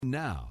And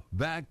now,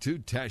 back to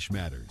Tesh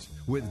Matters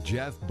with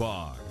Jeff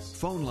Boggs.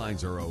 Phone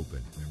lines are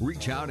open.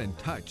 Reach out and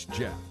touch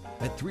Jeff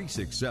at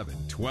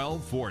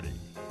 367-1240.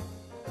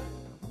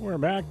 We're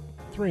back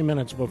 3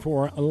 minutes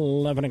before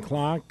 11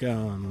 o'clock. A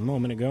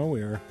moment ago, we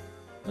were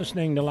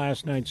listening to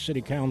last night's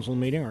City Council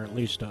meeting, or at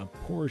least a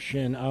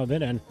portion of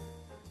it. And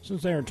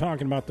since they were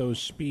talking about those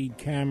speed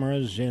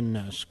cameras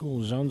in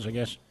school zones, I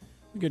guess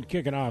we could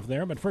kick it off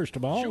there. But first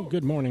of all,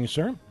 Good morning,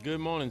 sir. Good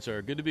morning,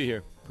 sir. Good to be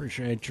here.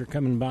 Appreciate your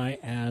coming by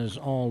as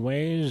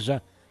always.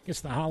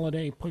 Guess the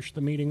holiday pushed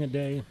the meeting a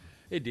day.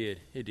 It did.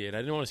 I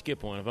didn't want to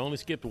skip one. I've only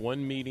skipped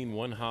one meeting,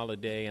 one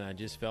holiday, and I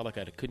just felt like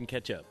I couldn't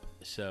catch up.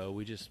 So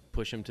we just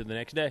push them to the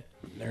next day.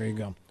 There you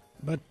go.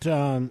 But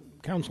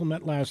council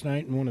met last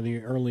night, and one of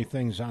the early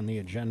things on the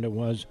agenda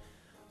was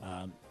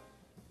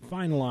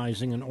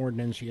finalizing an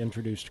ordinance you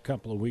introduced a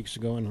couple of weeks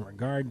ago in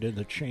regard to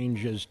the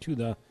changes to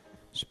the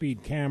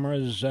speed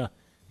cameras.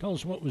 Tell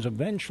us what was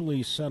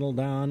eventually settled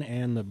on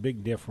and the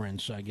big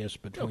difference, I guess,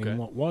 between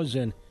what was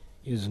and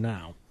is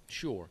now.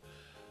 Sure.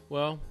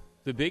 Well,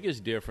 the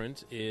biggest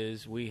difference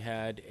is we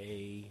had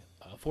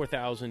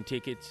 4,000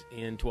 tickets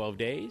in 12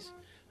 days,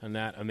 and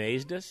that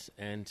amazed us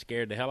and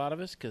scared the hell out of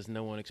us because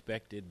no one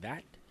expected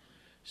that.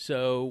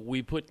 So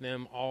we put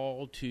them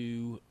all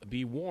to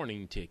be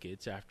warning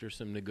tickets after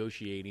some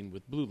negotiating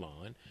with Blue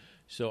Line.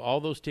 So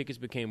all those tickets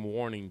became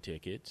warning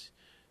tickets.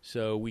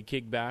 So we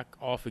kicked back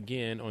off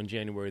again on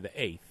January the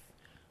 8th.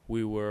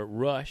 We were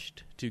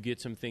rushed to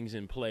get some things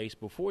in place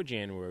before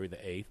January the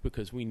 8th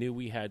because we knew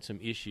we had some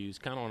issues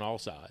kind of on all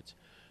sides.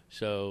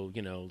 So,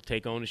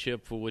 take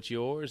ownership for what's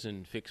yours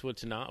and fix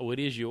what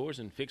is yours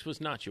and fix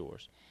what's not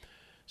yours.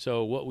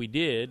 So what we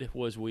did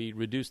was we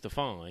reduced the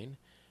fine,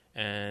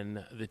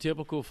 and the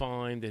typical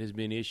fine that has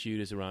been issued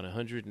is around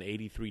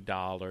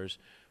 $183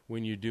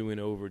 when you're doing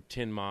over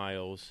 10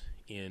 miles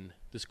in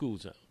the school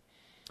zone.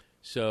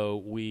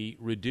 So we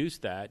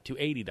reduced that to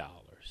 $80.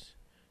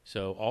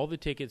 So all the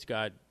tickets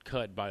got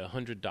cut by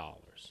 $100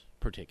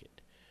 per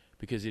ticket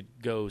because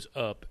it goes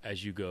up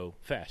as you go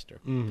faster.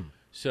 Mm-hmm.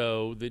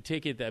 So the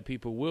ticket that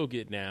people will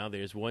get now,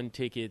 there's one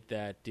ticket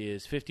that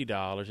is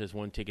 $50, there's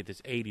one ticket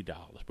that's $80,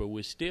 but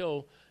we're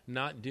still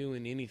not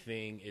doing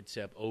anything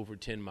except over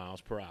 10 miles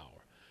per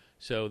hour.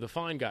 So the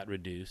fine got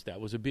reduced. That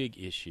was a big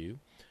issue.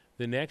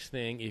 The next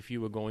thing, if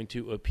you were going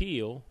to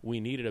appeal, we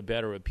needed a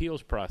better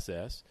appeals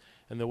process.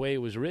 And the way it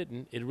was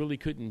written, it really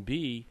couldn't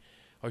be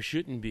or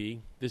shouldn't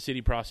be the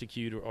city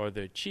prosecutor or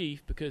the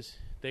chief because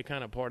they're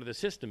kind of part of the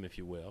system, if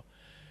you will.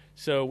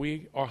 So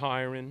we are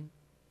hiring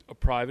a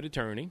private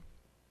attorney.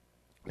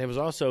 There was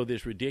also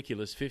this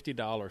ridiculous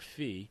 $50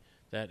 fee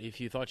that if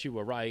you thought you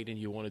were right and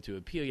you wanted to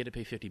appeal, you had to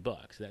pay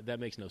 $50. That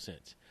makes no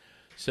sense.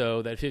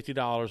 So that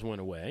 $50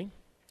 went away.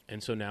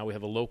 And so now we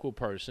have a local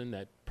person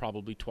that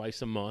probably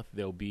twice a month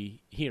there'll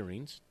be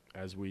hearings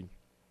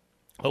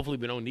hopefully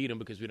we don't need them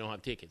because we don't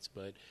have tickets,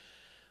 but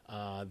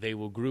they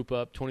will group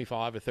up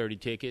 25 or 30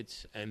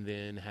 tickets and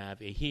then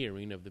have a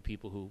hearing of the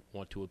people who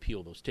want to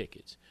appeal those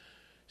tickets.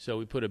 So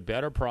we put a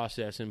better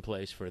process in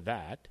place for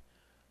that.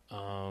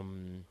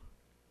 Trying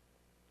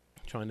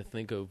to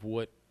think of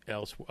what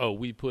else. Oh,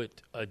 we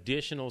put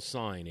additional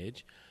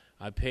signage.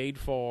 I paid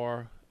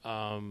for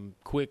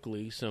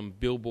quickly some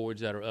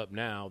billboards that are up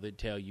now that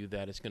tell you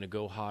that it's going to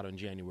go hot on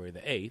January the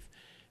 8th.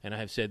 And I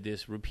have said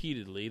this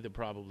repeatedly. The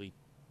probably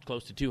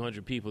close to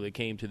 200 people that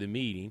came to the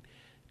meeting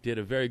did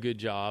a very good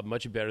job,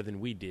 much better than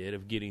we did,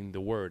 of getting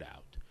the word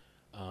out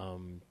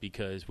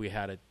because we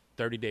had a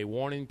 30-day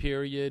warning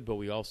period, but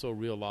we also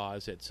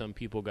realized that some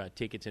people got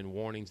tickets and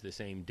warnings the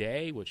same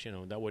day, which,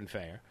 that wasn't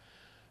fair.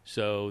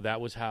 So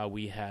that was how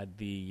we had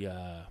the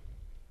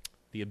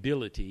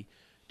ability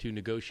to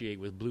negotiate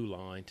with Blue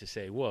Line to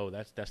say, whoa,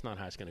 that's not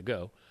how it's going to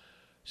go.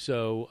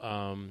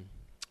 So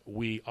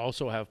we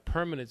also have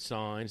permanent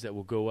signs that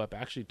will go up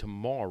actually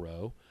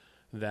tomorrow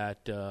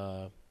that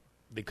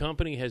the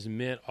company has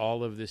met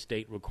all of the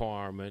state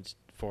requirements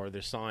for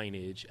their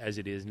signage as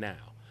it is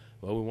now.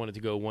 Well, we wanted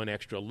to go one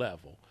extra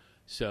level.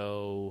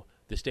 So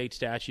the state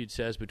statute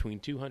says between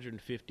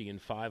 250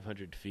 and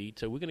 500 feet.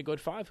 So we're going to go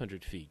to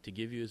 500 feet to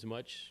give you as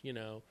much,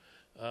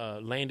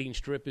 landing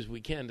strip as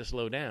we can to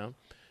slow down.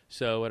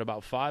 So at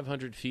about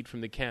 500 feet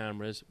from the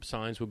cameras,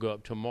 signs will go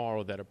up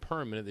tomorrow that are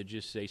permanent that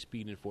just say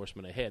speed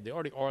enforcement ahead. They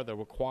already are the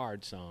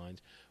required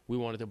signs. We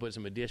wanted to put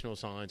some additional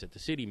signs that the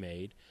city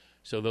made.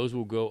 So those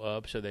will go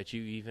up so that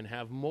you even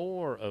have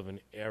more of an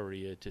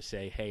area to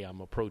say, hey, I'm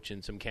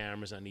approaching some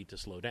cameras, I need to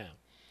slow down.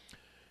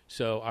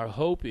 So our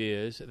hope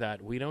is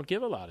that we don't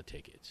give a lot of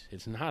tickets.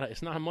 It's not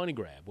a money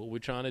grab. What we're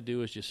trying to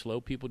do is just slow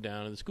people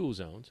down in the school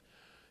zones.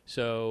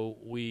 So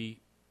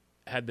we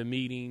had the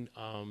meeting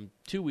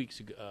 2 weeks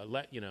ago.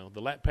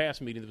 The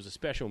past meeting, there was a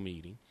special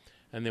meeting,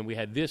 and then we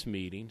had this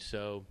meeting.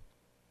 So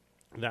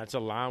that's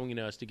allowing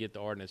us to get the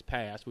ordinance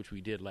passed, which we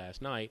did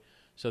last night,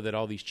 so that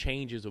all these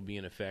changes will be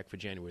in effect for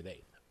January the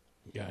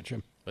 8th.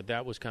 Gotcha. But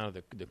that was kind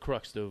of the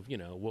crux of,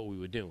 what we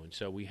were doing.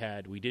 So we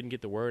didn't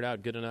get the word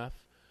out good enough.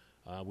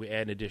 We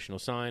added additional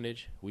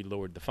signage. We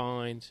lowered the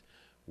fines.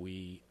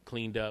 We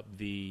cleaned up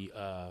the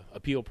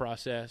appeal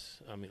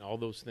process. I mean, all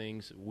those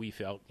things we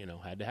felt,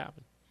 had to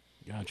happen.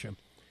 Gotcha.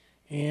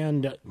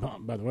 And,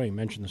 by the way, you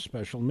mentioned the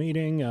special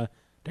meeting.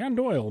 Dan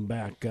Doyle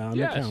back on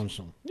the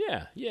council.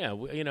 Yeah.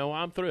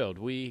 I'm thrilled.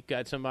 We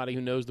got somebody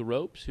who knows the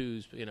ropes,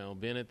 who's,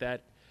 been at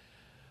that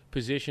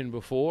position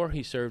before.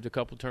 He served a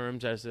couple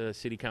terms as a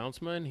city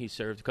councilman. He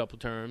served a couple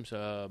terms,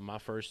 my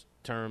first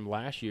term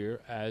last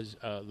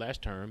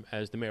term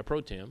as the mayor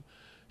pro tem.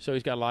 So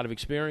he's got a lot of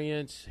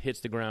experience, hits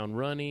the ground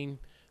running,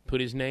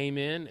 put his name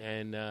in,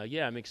 and,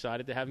 I'm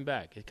excited to have him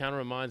back. It kind of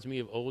reminds me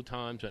of old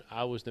times when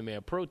I was the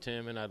mayor pro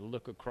tem, and I'd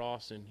look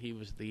across, and he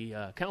was the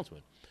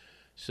councilman.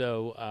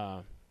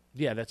 So,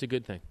 that's a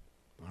good thing.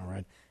 All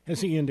right.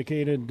 Has he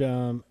indicated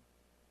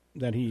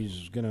that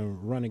he's going to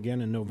run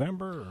again in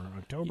November or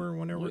October,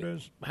 whenever it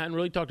is? I hadn't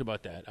really talked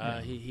about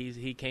that.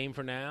 He came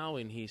for now,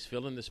 and he's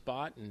filling the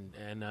spot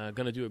and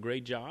going to do a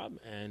great job,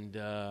 and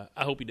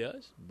I hope he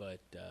does. But,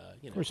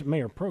 Of course,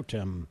 Mayor Pro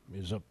Tem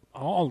is up.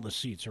 All the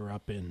seats are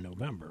up in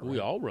November, right? We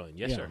all run.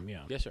 Yes, sir.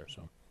 Yeah. Yes, sir.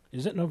 So,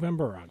 is it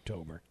November or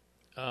October?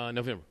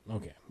 November.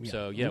 Okay. Yeah.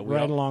 So,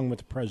 right along with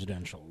the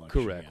presidential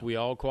election. Correct. Yeah. We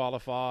all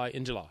qualify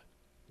in July.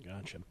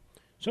 Gotcha.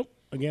 So,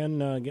 again,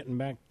 getting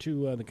back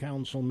to the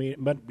council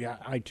meeting, but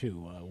I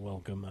too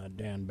welcome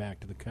Dan back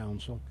to the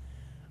council.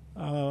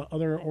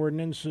 Other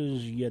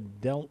ordinances you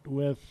dealt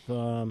with,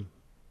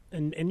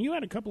 and you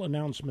had a couple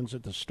announcements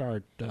at the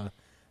start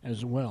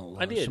as well.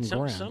 I did.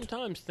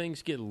 Sometimes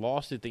things get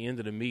lost at the end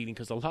of the meeting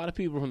because a lot of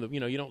people from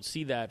you don't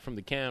see that from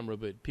the camera,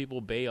 but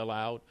people bail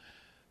out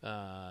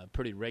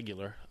pretty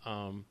regular.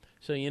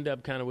 So you end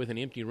up kind of with an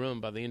empty room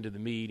by the end of the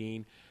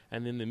meeting.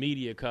 And then the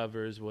media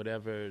covers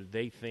whatever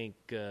they think,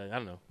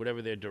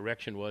 whatever their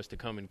direction was to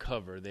come and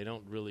cover. They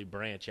don't really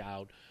branch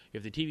out.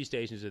 If the TV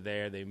stations are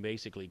there, they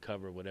basically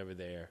cover whatever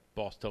their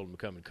boss told them to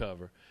come and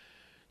cover.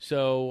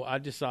 So I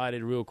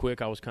decided real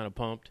quick, I was kind of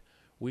pumped.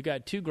 We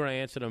got 2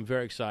 grants that I'm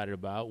very excited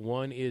about.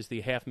 One is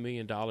the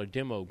 $500,000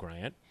 demo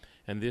grant,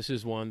 and this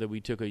is one that we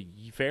took a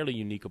fairly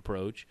unique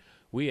approach.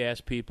 We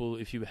asked people,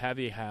 if you have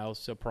a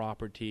house, a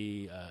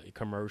property, a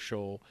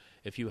commercial,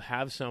 if you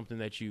have something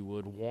that you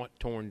would want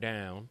torn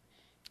down,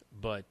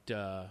 but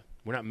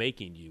we're not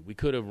making you. We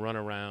could have run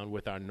around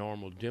with our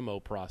normal demo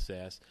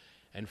process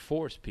and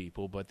forced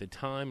people, but the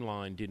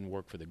timeline didn't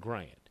work for the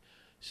grant.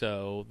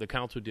 So the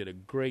council did a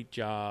great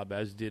job,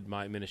 as did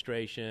my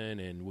administration,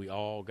 and we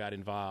all got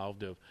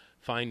involved of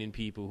finding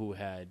people who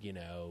had,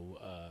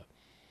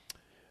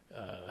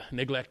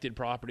 neglected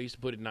properties, to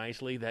put it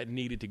nicely, that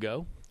needed to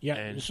go. Yeah,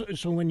 and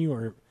so when you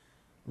were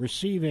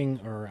receiving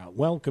or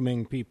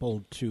welcoming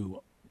people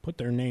to put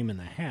their name in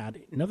the hat,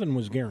 nothing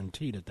was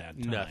guaranteed at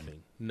that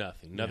time.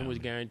 Nothing was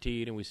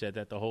guaranteed, and we said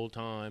that the whole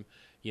time.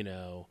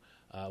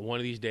 One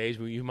of these days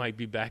we might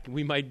be back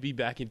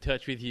in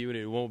touch with you, and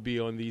it won't be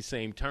on these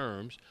same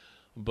terms.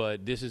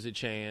 But this is a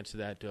chance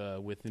that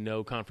with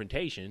no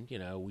confrontation,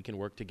 we can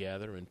work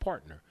together and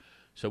partner.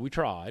 So we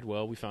tried.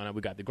 Well, we found out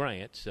we got the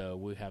grant, so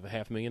we have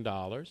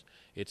 $500,000.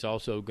 It's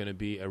also going to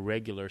be a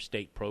regular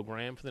state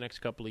program for the next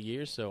couple of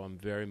years, so I'm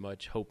very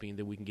much hoping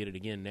that we can get it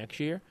again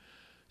next year.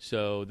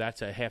 So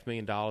that's a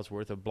 $500,000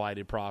 worth of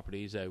blighted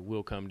properties that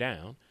will come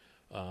down.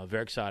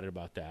 Very excited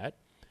about that.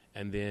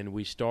 And then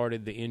we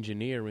started the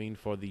engineering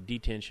for the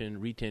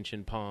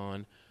retention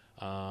pond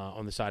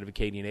on the side of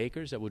Acadian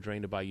Acres that will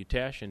drain to Bayou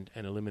Teche and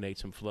eliminate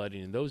some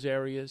flooding in those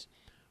areas.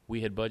 We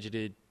had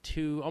budgeted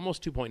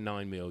almost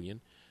 $2.9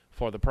 million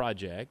for the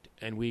project,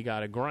 and we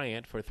got a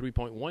grant for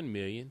 $3.1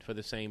 million for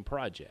the same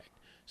project.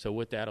 So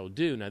what that'll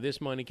do, now this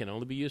money can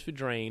only be used for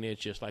drainage,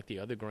 just like the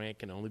other grant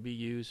can only be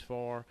used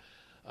for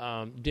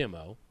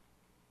demo.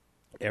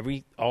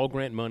 All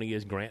grant money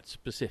is grant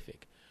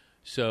specific.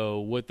 So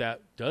what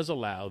that does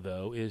allow,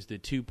 though, is the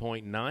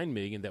 $2.9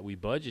 million that we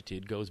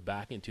budgeted goes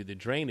back into the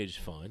drainage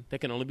fund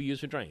that can only be used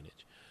for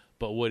drainage.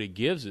 But what it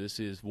gives us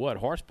is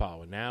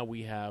horsepower. Now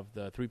we have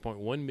the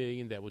 $3.1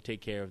 million that will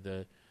take care of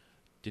the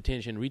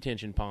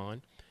retention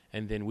pond,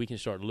 and then we can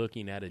start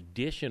looking at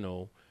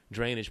additional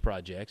drainage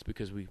projects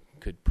because we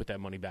could put that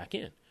money back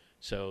in.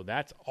 So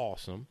that's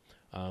awesome.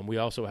 We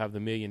also have the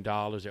 $1 million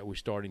that we're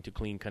starting to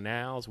clean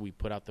canals. We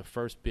put out the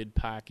first bid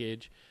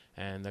package,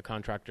 and the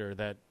contractor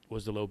that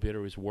was the low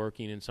bidder is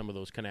working in some of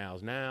those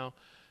canals now.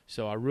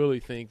 So I really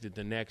think that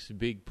the next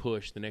big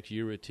push, the next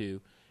year or two,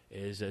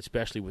 is,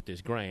 especially with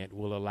this grant,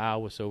 will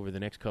allow us over the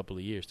next couple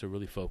of years to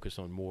really focus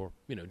on more,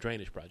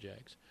 drainage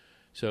projects.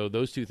 So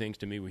those 2 things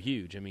to me were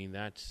huge. I mean,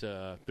 that's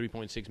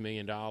 $3.6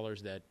 million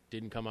that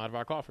didn't come out of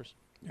our coffers.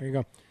 There you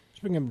go.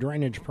 Speaking of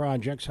drainage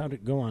projects, how'd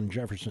it go on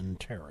Jefferson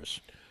Terrace?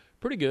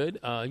 Pretty good.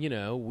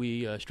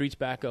 We streets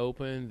back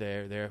open.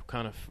 They're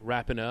kind of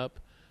wrapping up.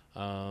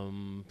 A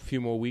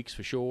few more weeks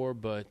for sure,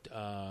 but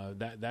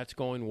that's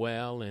going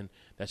well, and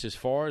that's as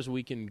far as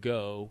we can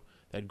go.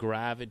 That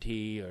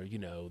gravity or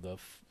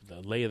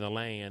the lay of the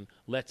land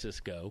lets us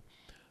go.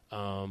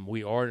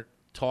 We are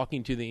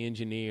talking to the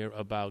engineer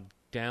about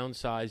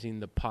downsizing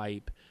the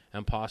pipe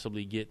and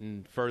possibly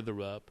getting further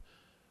up.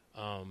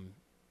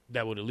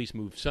 That would at least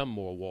move some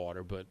more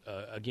water, but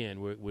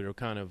again, we're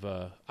kind of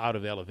out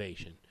of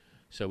elevation.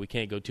 so we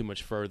can't go too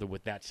much further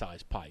with that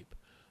size pipe.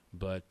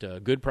 But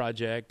good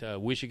project.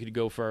 Wish it could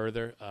go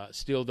further.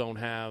 Still don't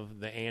have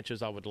the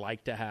answers I would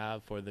like to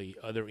have for the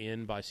other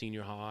end by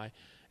Senior High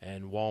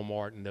and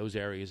Walmart and those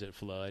areas that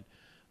flood.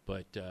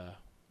 But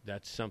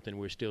that's something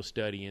we're still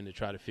studying to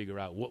try to figure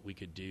out what we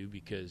could do,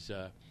 because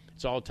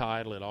it's all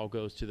tidal. It all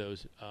goes to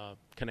those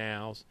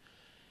canals.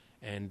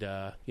 And,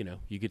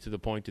 you get to the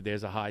point that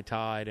there's a high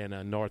tide and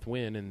a north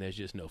wind, and there's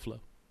just no flow.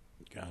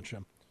 Gotcha.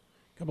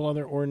 A couple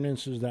other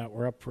ordinances that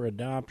were up for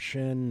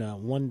adoption.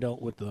 One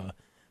dealt with the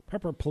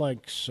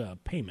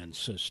Pepperplex payment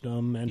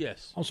system, and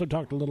yes, also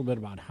talked a little bit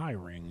about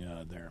hiring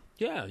there.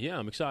 Yeah,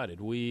 I'm excited.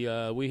 We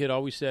had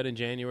always said in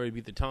January would be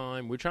the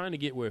time. We're trying to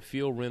get where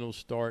field rentals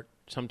start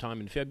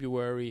sometime in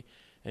February,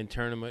 and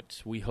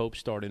tournaments we hope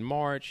start in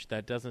March.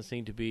 That doesn't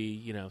seem to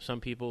be, some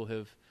people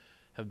have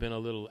been a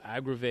little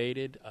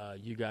aggravated.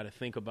 You got to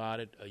think about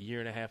it. A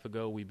year and a half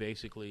ago, we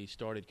basically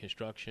started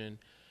construction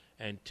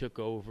and took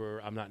over.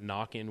 I'm not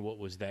knocking what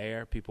was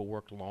there. People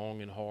worked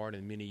long and hard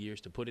and many years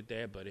to put it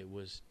there, but it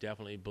was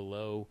definitely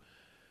below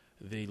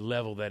the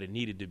level that it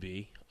needed to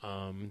be.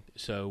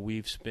 So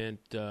we've spent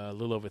a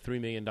little over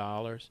 $3 million.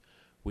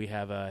 We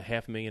have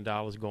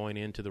 $500,000 going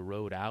into the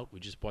road out. We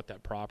just bought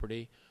that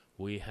property.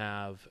 We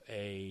have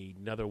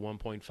another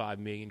 $1.5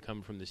 million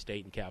coming from the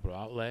state and capital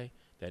outlay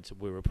that's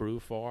we're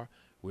approved for.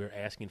 We're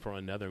asking for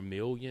another $1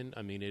 million.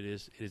 I mean, it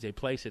is a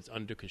place that's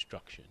under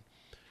construction.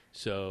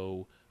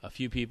 So a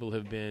few people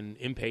have been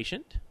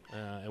impatient,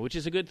 which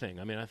is a good thing.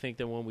 I mean, I think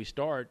that when we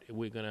start,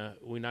 we're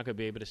not gonna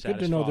be able to satisfy.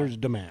 Good to know there's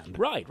demand.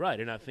 Right,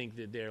 and I think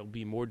that there'll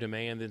be more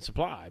demand than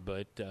supply,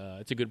 but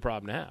it's a good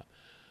problem to have.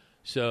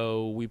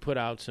 So we put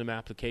out some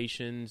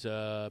applications,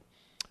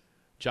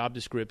 job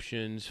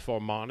descriptions for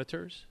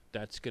monitors.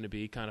 That's going to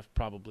be kind of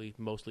probably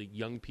mostly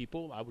young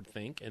people, I would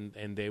think,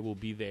 and they will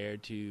be there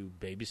to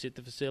babysit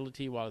the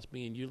facility while it's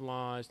being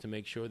utilized, to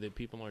make sure that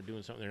people aren't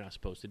doing something they're not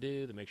supposed to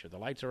do, to make sure the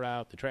lights are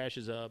out, the trash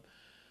is up.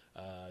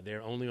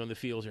 They're only on the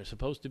fields they're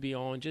supposed to be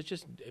on,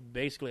 just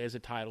basically, as the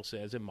title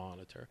says, a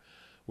monitor.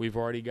 We've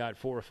already got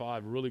 4 or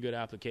 5 really good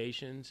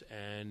applications,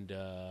 and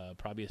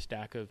probably a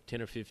stack of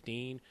 10 or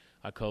 15.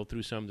 I called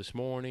through some this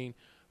morning.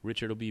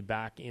 Richard will be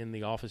back in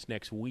the office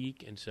next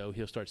week, and so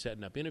he'll start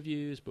setting up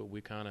interviews, but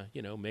we're kind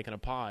of, making a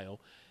pile.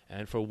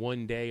 And for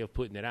one day of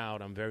putting it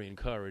out, I'm very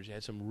encouraged. I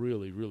had some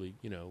really, really,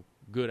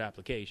 good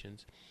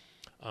applications.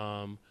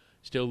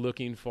 Still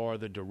looking for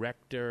the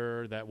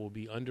director that will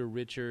be under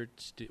Richard.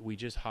 We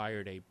just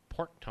hired a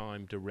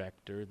part-time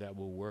director that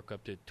will work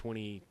up to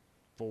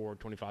 24,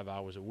 25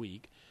 hours a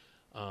week.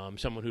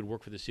 Someone who'd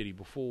worked for the city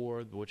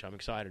before, which I'm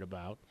excited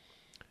about.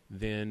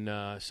 Then,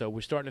 so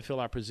we're starting to fill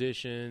our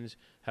positions,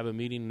 have a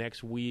meeting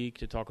next week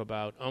to talk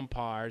about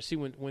umpires. See,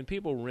 when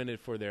people rent it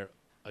for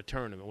a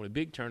tournament, when a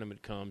big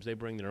tournament comes, they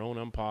bring their own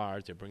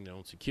umpires, they bring their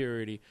own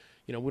security.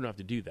 We don't have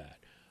to do that.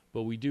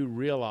 But we do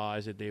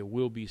realize that there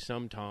will be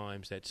some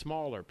times that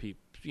smaller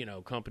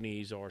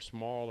companies or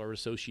smaller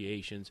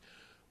associations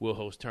will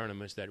host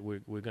tournaments that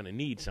we're going to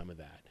need some of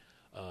that.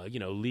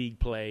 League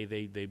play,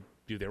 they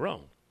do their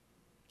own.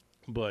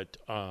 But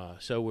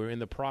so we're in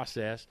the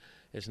process.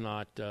 It's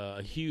not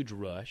a huge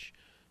rush.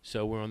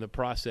 So we're on the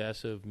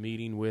process of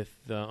meeting with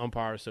the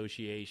Umpire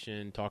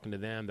Association, talking to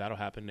them. That'll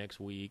happen next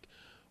week.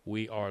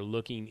 We are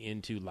looking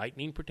into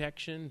lightning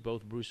protection.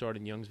 Both Broussard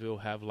and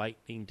Youngsville have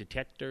lightning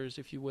detectors,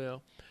 if you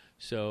will.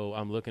 So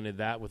I'm looking at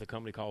that with a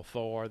company called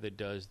Thor that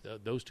does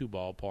those 2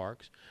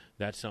 ballparks.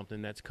 That's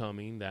something that's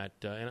coming.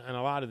 And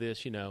a lot of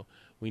this,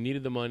 we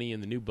needed the money in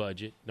the new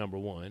budget, number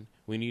one.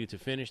 We needed to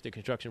finish the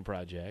construction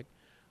project.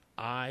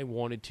 I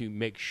wanted to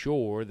make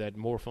sure that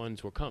more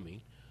funds were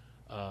coming,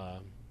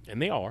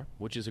 and they are,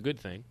 which is a good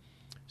thing.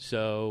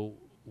 So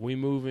we're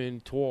moving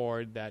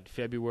toward that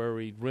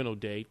February rental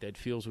date that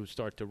fields would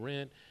start to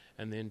rent,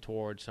 and then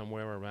toward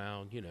somewhere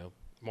around,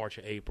 March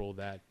or April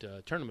that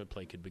tournament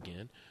play could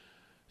begin.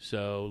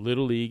 So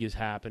Little League is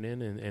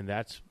happening, and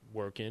that's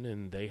working,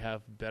 and they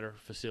have better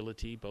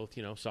facility, both,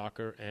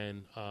 soccer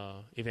and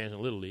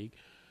Evangeline Little League.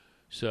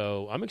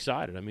 So I'm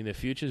excited. I mean, the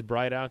future's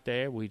bright out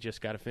there. We just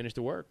got to finish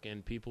the work,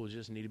 and people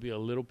just need to be a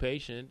little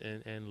patient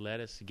and let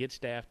us get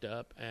staffed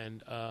up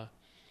and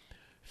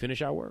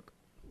finish our work.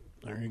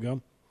 There you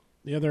go.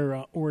 The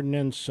other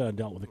ordinance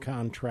dealt with a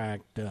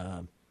contract,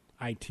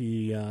 IT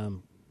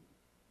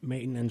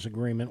maintenance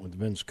agreement with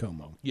Vince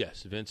Como.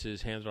 Yes, Vince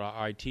has handled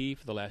our IT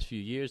for the last few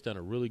years, done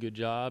a really good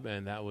job,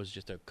 and that was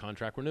just a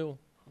contract renewal.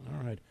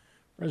 All right.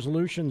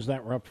 Resolutions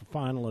that were up for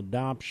final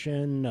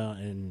adoption,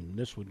 and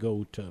this would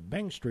go to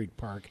Bank Street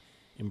Park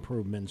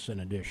improvements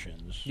and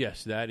additions.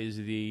 Yes, that is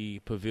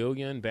the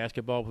pavilion,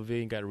 basketball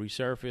pavilion, got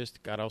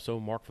resurfaced, got also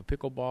marked for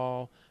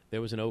pickleball.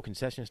 There was an old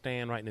concession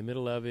stand right in the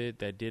middle of it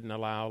that didn't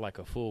allow like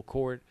a full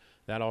court.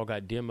 That all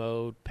got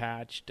demoed,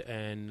 patched,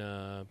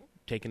 and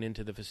taken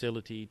into the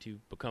facility to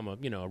become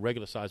a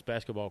regular-sized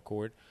basketball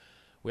court.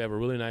 We have a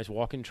really nice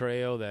walking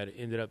trail that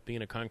ended up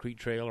being a concrete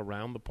trail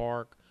around the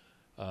park.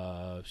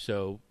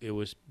 So it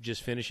was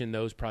just finishing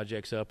those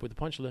projects up with the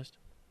punch list.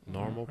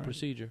 Normal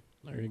procedure.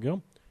 There you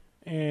go.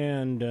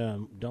 and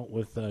dealt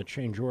with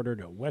change order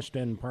to West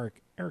End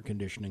Park air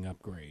conditioning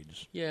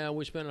upgrades. Yeah,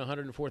 we spent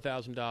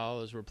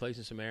 $104,000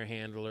 replacing some air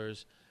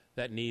handlers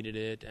that needed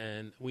it,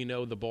 and we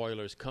know the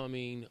boiler's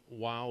coming.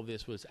 While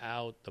this was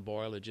out, the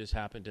boiler just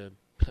happened to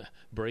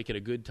break at a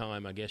good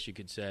time, I guess you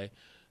could say,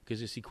 because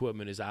this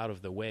equipment is out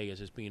of the way as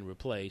it's being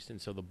replaced,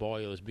 and so the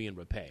boiler is being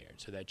repaired.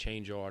 So that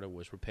change order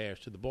was repairs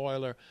to the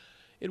boiler.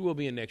 It will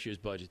be in next year's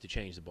budget to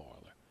change the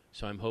boiler.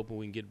 So I'm hoping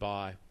we can get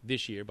by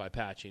this year by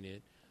patching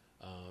it.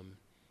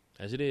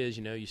 As it is,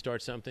 you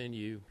start something,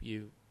 you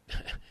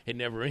it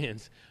never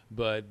ends.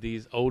 But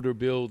these older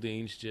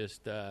buildings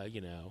just,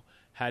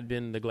 had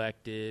been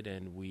neglected,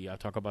 and I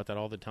talk about that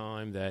all the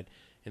time, that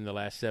in the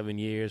last 7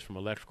 years, from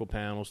electrical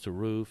panels to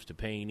roofs to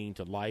painting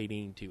to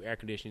lighting to air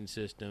conditioning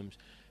systems,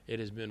 it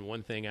has been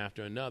one thing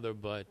after another.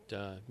 But,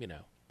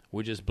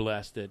 we're just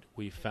blessed that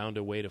we found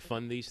a way to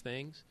fund these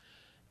things,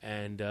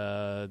 and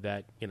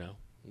that,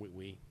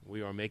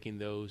 we are making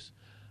those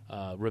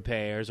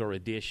repairs or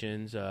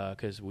additions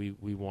because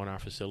we want our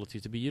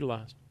facilities to be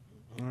utilized.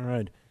 All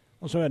right.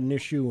 Also had an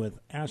issue with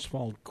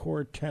asphalt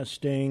core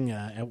testing.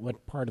 At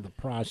what part of the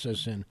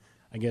process in,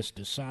 I guess,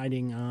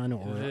 deciding on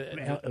or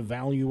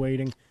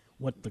evaluating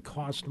what the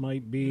cost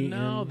might be?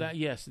 No,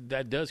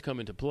 that does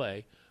come into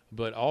play.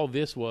 But all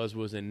this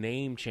was a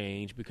name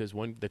change because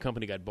the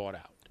company got bought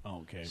out.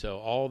 Okay. So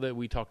all that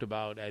we talked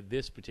about at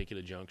this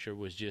particular juncture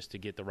was just to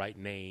get the right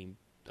name,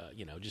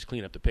 just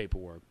clean up the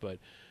paperwork. But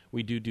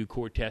we do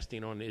core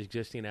testing on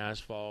existing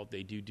asphalt.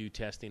 They do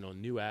testing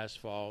on new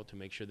asphalt to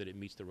make sure that it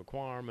meets the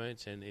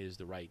requirements and is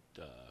the right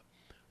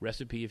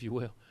recipe, if you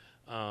will.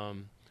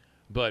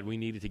 But we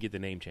needed to get the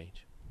name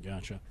change.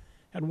 Gotcha.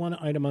 Had one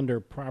item under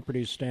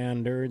property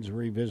standards,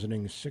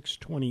 revisiting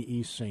 620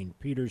 East St.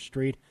 Peter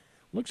Street.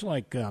 Looks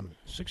like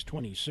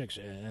 626,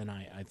 and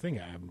I think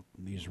I have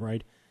these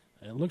right.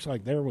 It looks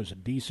like there was a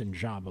decent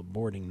job of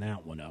boarding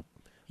that one up.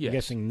 Yes. I'm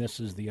guessing this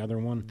is the other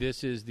one?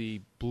 This is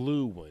the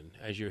blue one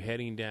as you're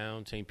heading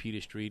down St.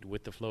 Peter Street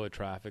with the flow of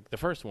traffic. The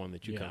first one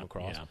that you come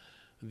across. Yeah.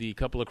 The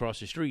couple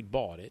across the street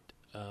bought it.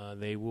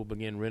 They will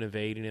begin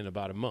renovating in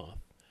about a month.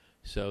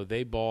 So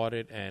they bought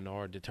it and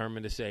are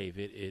determined to save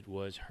it. It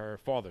was her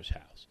father's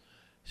house.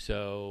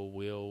 So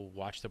we'll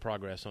watch the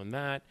progress on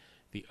that.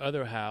 The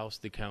other house,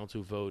 the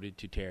council voted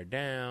to tear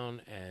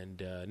down,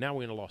 and now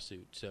we're in a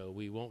lawsuit. So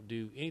we won't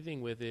do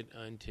anything with it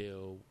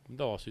until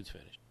the lawsuit's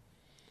finished.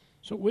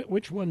 So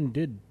which one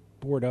did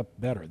board up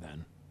better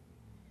then?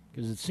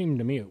 Because it seemed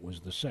to me it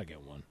was the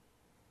second one.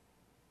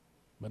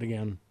 But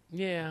again...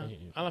 Yeah,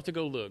 I'll have to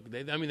go look.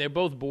 They're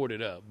both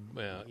boarded up.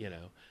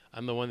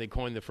 I'm the one that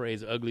coined the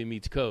phrase "ugly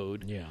meets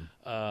code." Yeah.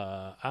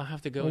 I'll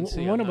have to go and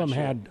see. One of them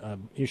had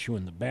an issue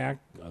in the back.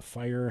 A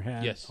fire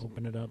had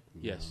opened it up.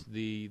 Yes,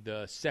 the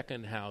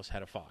second house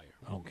had a fire.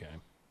 Okay.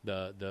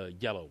 The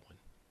yellow one.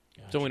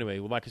 Gotcha. So anyway,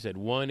 like I said,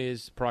 one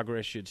is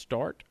progress should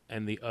start,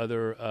 and the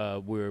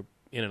other we're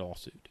in a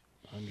lawsuit.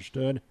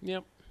 Understood.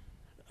 Yep.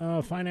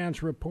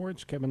 Finance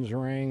reports. Kevin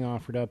Zarang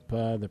offered up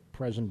the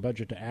present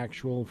budget to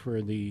actual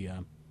for the,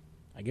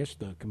 I guess,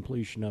 the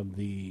completion of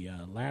the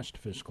last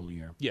fiscal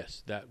year.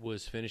 Yes, that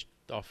was finished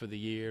off for the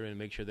year and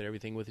make sure that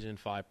everything was in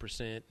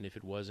 5%, and if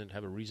it wasn't,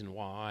 have a reason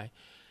why.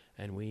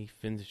 And we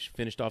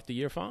finished off the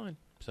year fine.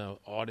 So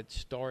audits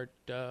start,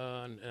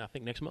 I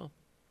think, next month.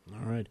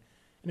 All right.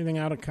 Anything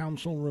out of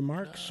council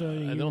remarks?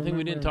 The only thing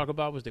we didn't talk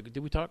about was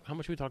how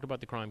much we talked about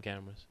the crime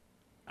cameras?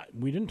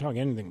 We didn't talk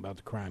anything about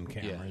the crime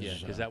cameras. Yeah,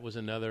 because that was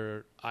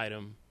another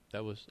item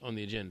that was on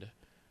the agenda.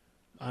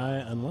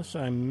 Unless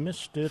I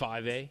missed it.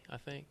 5A, I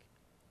think.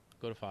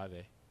 Go to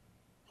 5A.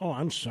 Oh,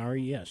 I'm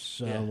sorry,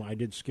 yes. I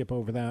did skip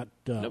over that.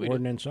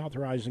 Ordinance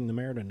authorizing the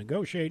mayor to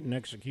negotiate and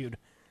execute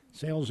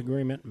sales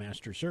agreement,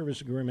 master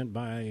service agreement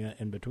by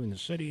and between the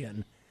city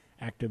and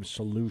Active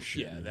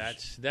Solutions. Yeah,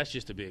 that's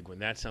just a big one.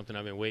 That's something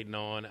I've been waiting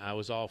on. I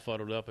was all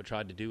fuddled up. I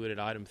tried to do it at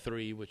item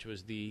 3, which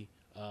was the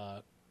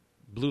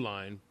Blue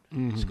Line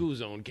school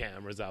zone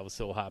cameras. I was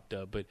so hopped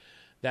up. But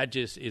that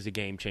just is a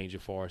game changer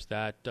for us.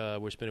 That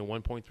we're spending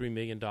 $1.3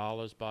 million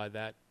by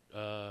that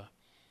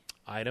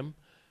item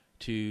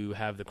to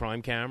have the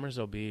crime cameras.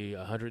 There'll be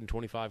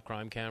 125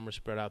 crime cameras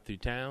spread out through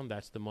town.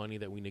 That's the money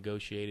that we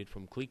negotiated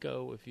from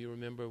CLECO, if you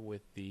remember,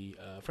 with the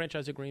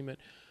franchise agreement.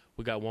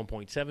 We got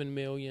 $1.7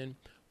 million.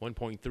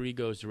 1.3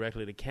 goes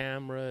directly to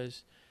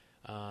cameras.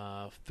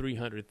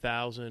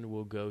 $300,000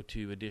 will go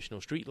to additional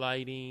street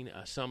lighting,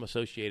 some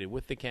associated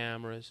with the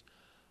cameras.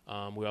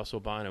 We're also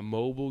buying a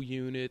mobile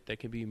unit that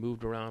can be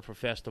moved around for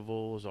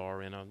festivals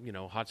or in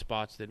hot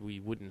spots that we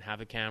wouldn't have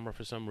a camera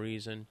for some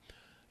reason.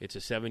 It's a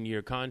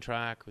 7-year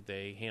contract.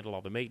 They handle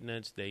all the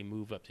maintenance. They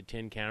move up to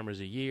 10 cameras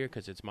a year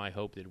because it's my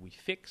hope that we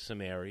fix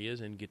some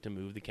areas and get to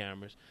move the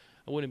cameras.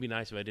 It wouldn't be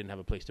nice if I didn't have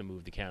a place to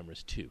move the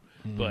cameras to.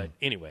 But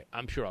anyway,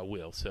 I'm sure I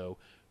will. So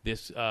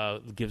this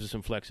gives us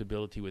some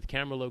flexibility with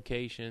camera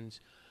locations.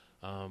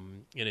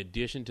 In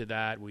addition to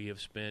that, we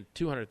have spent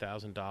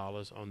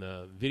 $200,000 on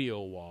the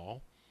video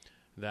wall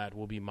that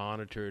will be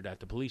monitored at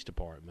the police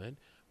department.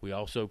 We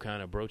also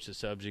kind of broached the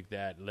subject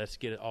that let's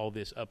get all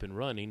this up and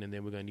running, and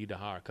then we're going to need to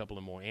hire a couple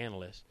of more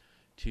analysts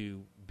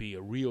to be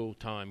a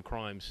real-time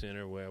crime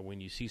center where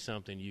when you see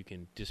something, you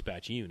can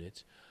dispatch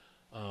units.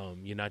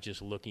 You're not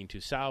just looking to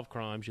solve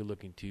crimes, you're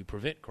looking to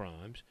prevent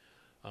crimes.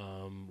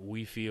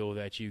 We feel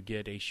that you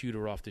get a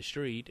shooter off the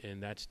street,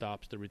 and that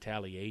stops the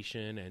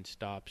retaliation and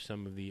stops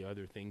some of the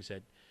other things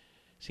that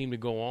seem to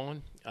go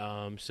on.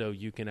 So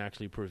you can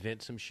actually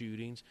prevent some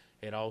shootings.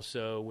 It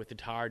also, with the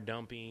tire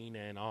dumping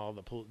and all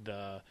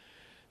the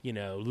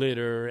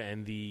litter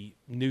and the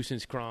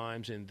nuisance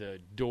crimes and the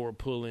door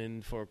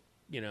pulling for,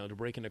 to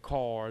break into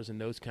cars and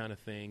those kind of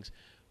things,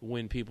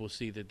 when people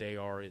see that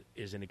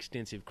is an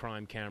extensive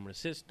crime camera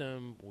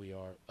system, we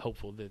are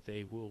hopeful that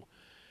they will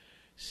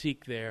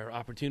seek their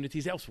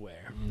opportunities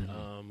elsewhere,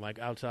 like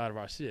outside of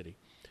our city.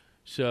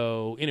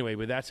 So anyway,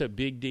 but that's a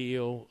big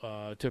deal.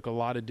 Took a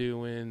lot of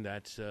doing.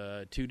 That's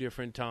 2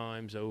 different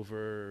times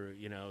over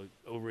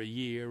a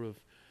year of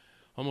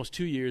almost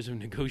 2 years of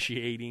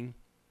negotiating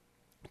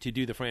to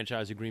do the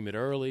franchise agreement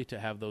early, to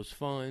have those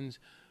funds.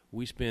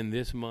 We spend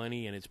this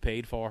money, and it's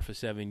paid for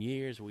 7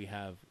 years. We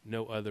have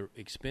no other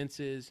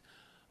expenses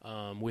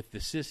with the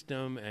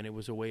system, and it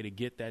was a way to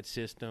get that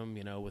system,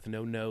 with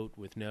no note,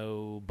 with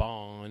no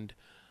bond,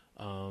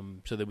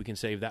 so that we can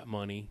save that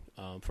money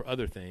for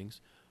other things.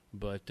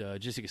 But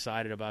just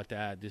excited about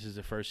that. This is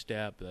the first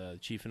step.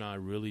 Chief and I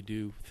really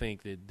do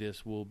think that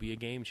this will be a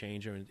game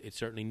changer, and it's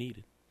certainly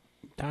needed.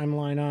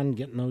 Timeline on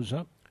getting those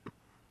up?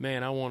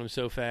 Man, I want them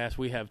so fast.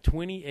 We have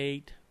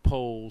 28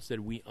 poles that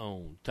we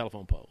own,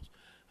 telephone poles.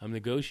 I'm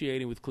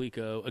negotiating with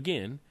Clico,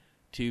 again,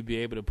 to be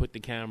able to put the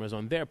cameras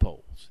on their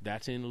poles.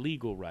 That's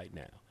illegal right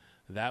now.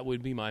 That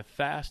would be my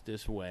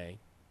fastest way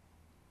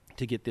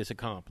to get this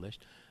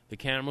accomplished. The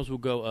cameras will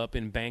go up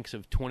in banks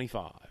of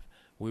 25.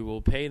 We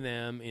will pay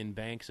them in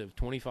banks of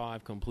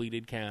 25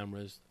 completed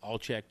cameras, all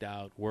checked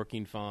out,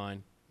 working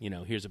fine.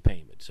 Here's a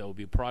payment. So it'll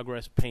be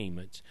progress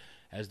payments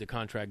as the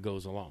contract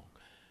goes along.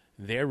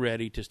 They're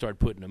ready to start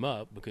putting them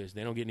up because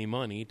they don't get any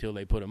money till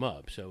they put them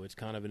up. So it's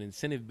kind of an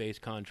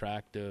incentive-based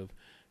contract of,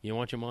 you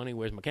want your money,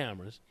 where's my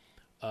cameras?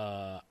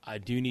 I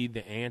do need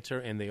the answer,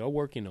 and they are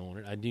working on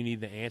it. I do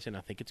need the answer, and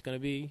I think it's going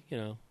to be,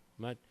 I'm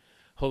not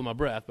holding my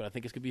breath, but I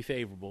think it's going to be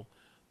favorable,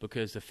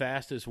 because the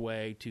fastest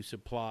way to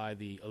supply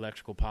the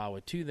electrical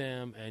power to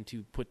them and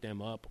to put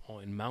them up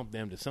and mount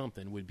them to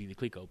something would be the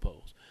Clico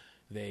poles.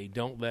 They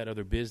don't let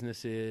other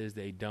businesses.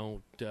 They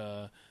don't,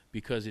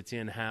 because it's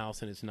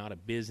in-house and it's not a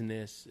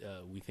business,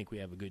 we think we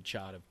have a good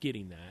shot of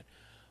getting that.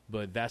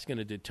 But that's going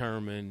to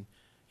determine,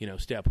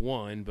 step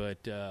one.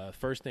 But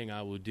first thing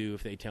I will do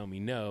if they tell me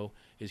no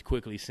is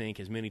quickly sync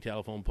as many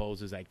telephone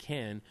poles as I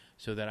can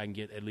so that I can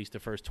get at least the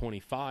first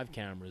 25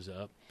 cameras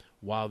up.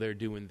 While they're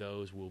doing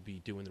those, we'll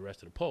be doing the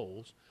rest of the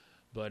poles.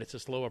 But it's a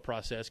slower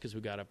process because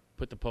we've got to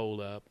put the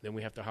pole up. Then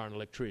we have to hire an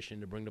electrician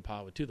to bring the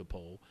power to the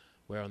pole,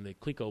 where on the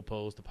Clico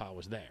poles, the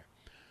power's there.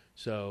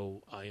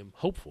 So I am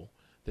hopeful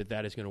that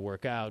that is going to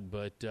work out.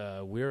 But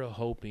we're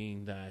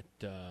hoping that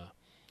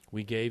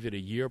we gave it a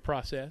year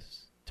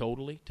process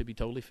to be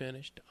totally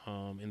finished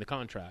in the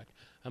contract.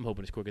 I'm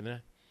hoping it's quicker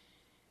than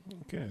that.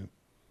 Okay.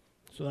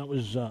 So that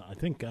was, I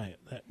think,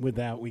 with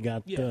that, we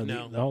got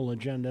the whole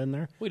agenda in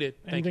there. We did.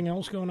 Anything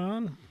else going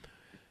on?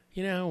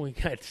 We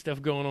got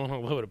stuff going on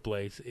all over the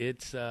place.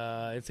 It's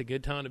a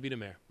good time to be the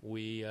mayor.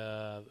 We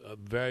are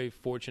very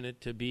fortunate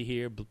to be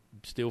here.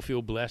 Still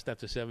feel blessed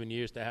after 7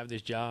 years to have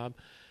this job.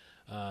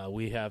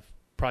 We have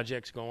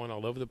projects going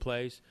all over the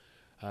place.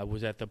 I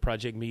was at the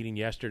project meeting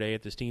yesterday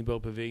at the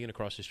Steamboat Pavilion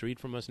across the street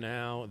from us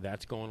now.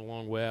 That's going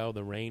along well.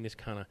 The rain is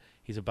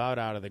he's about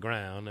out of the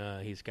ground.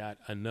 He's got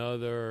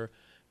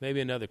maybe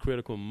another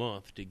critical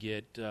month to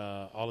get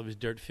all of his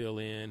dirt fill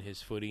in,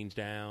 his footings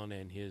down,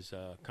 and his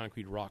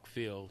concrete rock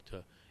fill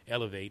to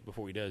elevate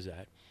before he does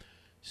that.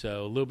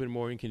 So a little bit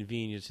more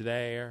inconvenience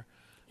there.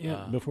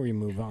 Yeah, before you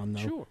move on,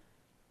 though. Sure.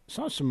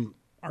 Saw some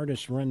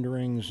artist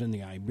renderings in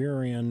the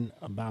Iberian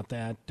about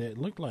that. It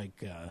looked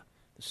like the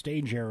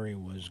stage area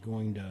was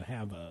going to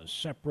have a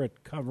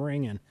separate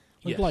covering, and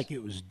looked like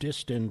it was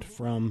distant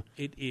from...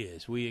 It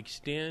is. We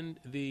extend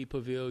the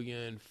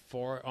pavilion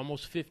for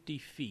almost 50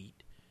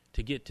 feet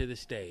to get to the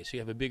stage, so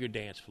you have a bigger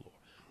dance floor.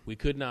 We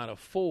could not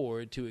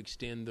afford to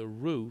extend the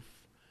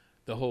roof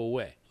the whole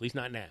way, at least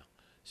not now.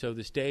 So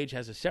the stage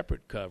has a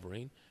separate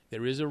covering.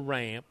 There is a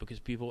ramp, because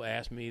people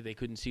asked me they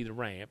couldn't see the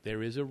ramp.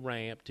 There is a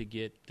ramp to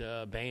get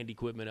band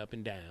equipment up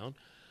and down.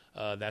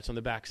 That's on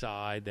the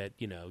backside that,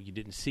 you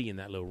didn't see in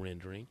that little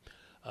rendering.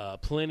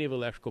 Plenty of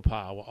electrical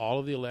power. All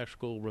of the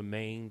electrical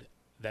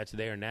that's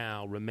there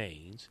now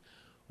remains.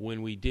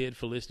 When we did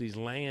Felicity's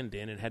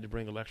landing and had to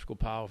bring electrical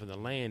power for the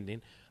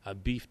landing, I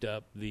beefed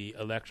up the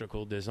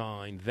electrical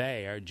design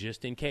there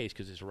just in case,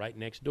 because it's right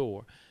next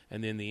door.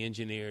 And then the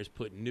engineers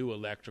put new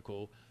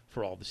electrical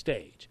for all the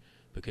stage,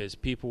 because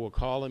people were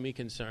calling me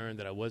concerned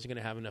that I wasn't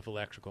going to have enough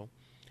electrical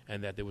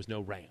and that there was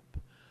no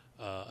ramp.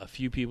 A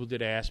few people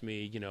did ask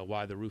me,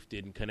 why the roof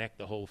didn't connect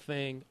the whole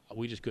thing.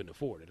 We just couldn't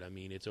afford it. I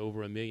mean, it's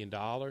over $1 million.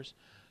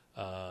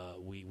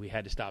 We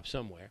had to stop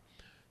somewhere.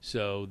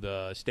 So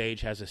the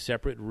stage has a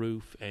separate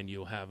roof, and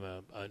you'll have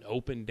an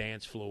open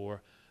dance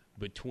floor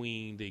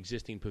between the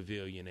existing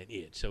pavilion and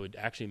it. So it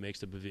actually makes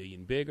the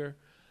pavilion bigger.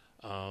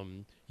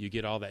 You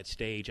get all that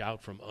stage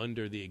out from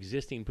under the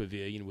existing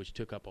pavilion, which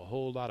took up a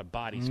whole lot of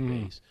body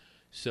space.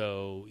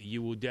 So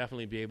you will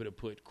definitely be able to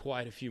put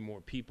quite a few more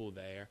people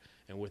there.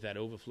 And with that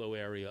overflow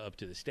area up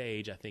to the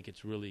stage, I think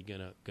it's really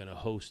gonna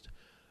host,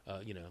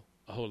 a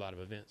whole lot of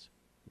events.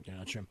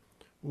 Gotcha.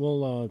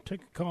 We'll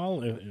take a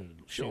call.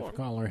 See if a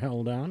caller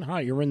held on.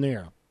 Hi, you're in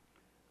there.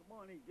 Good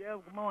morning,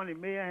 Jeff. Good morning,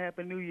 Mayor.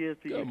 Happy New Year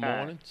to you. Good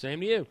morning. Same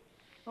to you.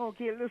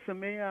 Okay, listen,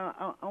 Mayor.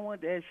 I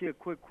wanted to ask you a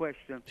quick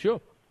question. Sure.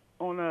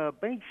 On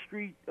Bank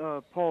Street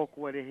Park,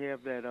 where they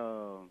have that,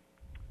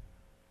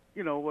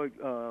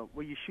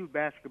 where you shoot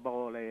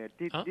basketball at,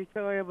 did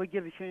y'all ever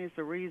get a chance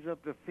to raise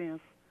up the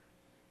fence?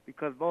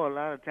 Because, boy, a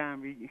lot of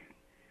times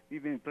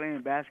we've been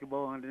playing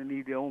basketball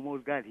underneath. They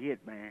almost got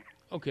hit, man.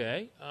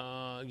 Okay.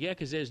 Yeah,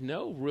 because there's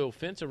no real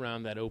fence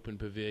around that open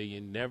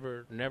pavilion.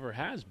 Never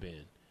has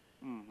been.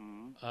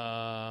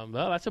 Mm-hmm.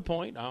 Well, that's a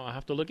point. I'll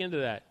have to look into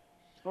that.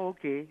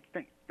 Okay.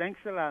 Thanks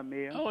a lot,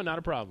 Mayor. Oh, not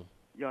a problem.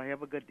 Y'all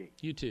have a good day.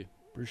 You too.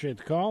 Appreciate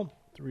the call.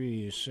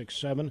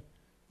 367-124.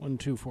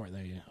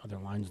 The other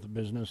line's the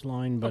business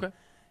line. But okay.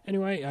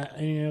 Anyway,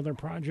 any other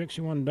projects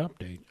you wanted to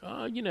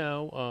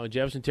update?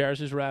 Jefferson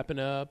Terrace is wrapping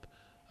up.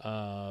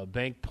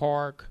 Bank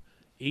Park,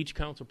 each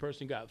council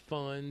person got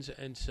funds.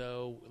 And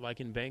so,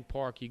 like in Bank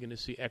Park, you're going to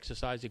see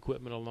exercise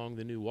equipment along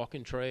the new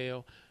walking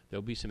trail.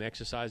 There'll be some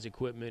exercise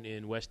equipment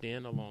in West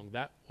End along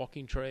that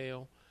walking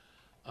trail.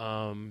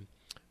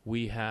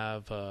 We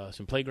have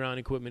some playground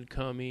equipment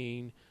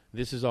coming.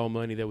 This is all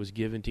money that was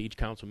given to each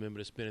council member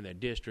to spend in their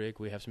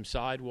district. We have some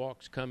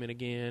sidewalks coming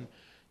again.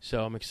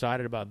 So I'm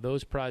excited about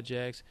those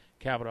projects.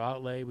 Capital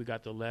outlay, we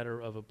got the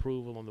letter of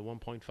approval on the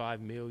 $1.5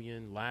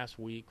 million last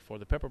week for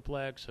the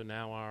Pepperplex. So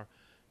now our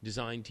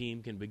design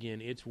team can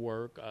begin its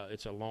work.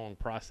 It's a long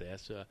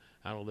process.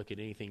 I don't look at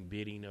anything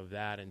bidding of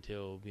that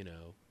until,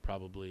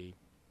 probably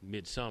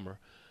midsummer.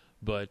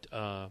 But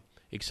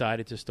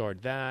excited to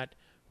start that.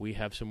 We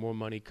have some more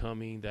money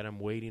coming that I'm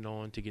waiting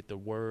on to get the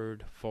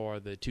word for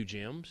the 2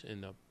 gyms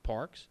in the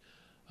parks.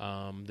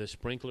 The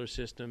sprinkler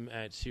system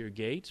at Sear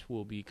Gates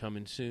will be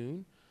coming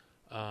soon.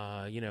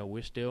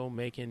 We're still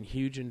making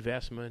huge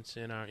investments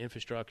in our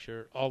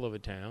infrastructure all over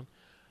town.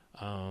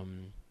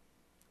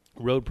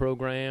 Road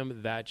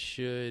program that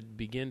should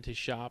begin to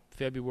shop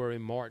February,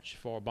 March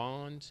for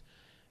bonds.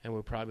 And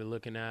we're probably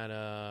looking at,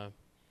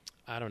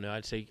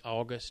 I'd say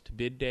August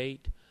bid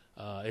date.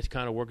 It's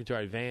kind of working to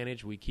our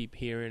advantage. We keep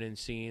hearing and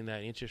seeing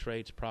that interest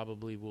rates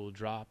probably will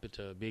drop. It's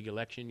a big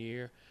election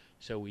year,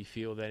 so we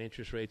feel that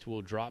interest rates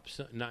will drop.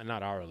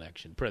 Not our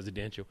election,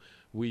 presidential.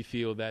 We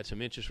feel that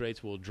some interest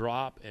rates will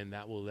drop, and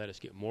that will let us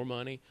get more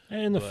money.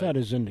 And the Fed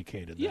has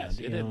indicated that. Yes,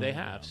 they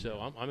have.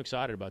 So I'm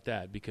excited about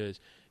that because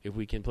if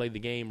we can play the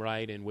game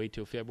right and wait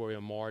till February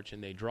or March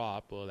and they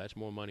drop, well, that's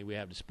more money we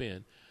have to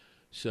spend.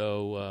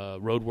 So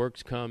road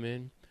work's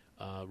coming.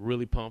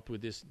 Really pumped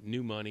with this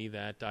new money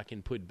that I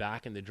can put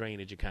back in the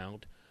drainage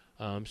account.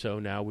 So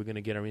now we're going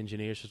to get our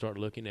engineers to start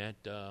looking at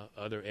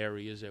other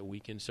areas that we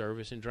can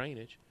service in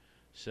drainage.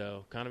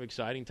 So kind of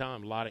exciting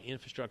time. A lot of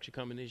infrastructure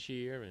coming this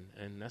year,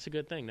 and that's a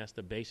good thing. That's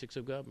the basics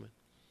of government.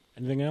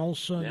 Anything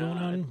else going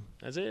on?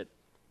 That's it.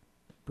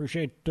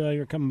 Appreciate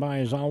your coming by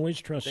as always.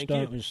 Trust Thank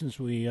you. Since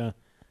we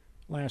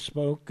last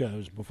spoke, it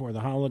was before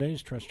the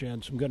holidays. Trust you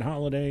had some good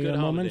holiday good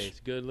moments.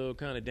 Holidays. Good little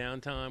kind of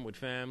downtime with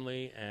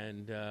family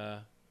and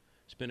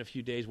spent a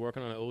few days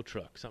working on an old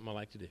truck, something I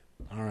like to do.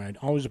 All right.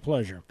 Always a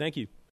pleasure. Thank you.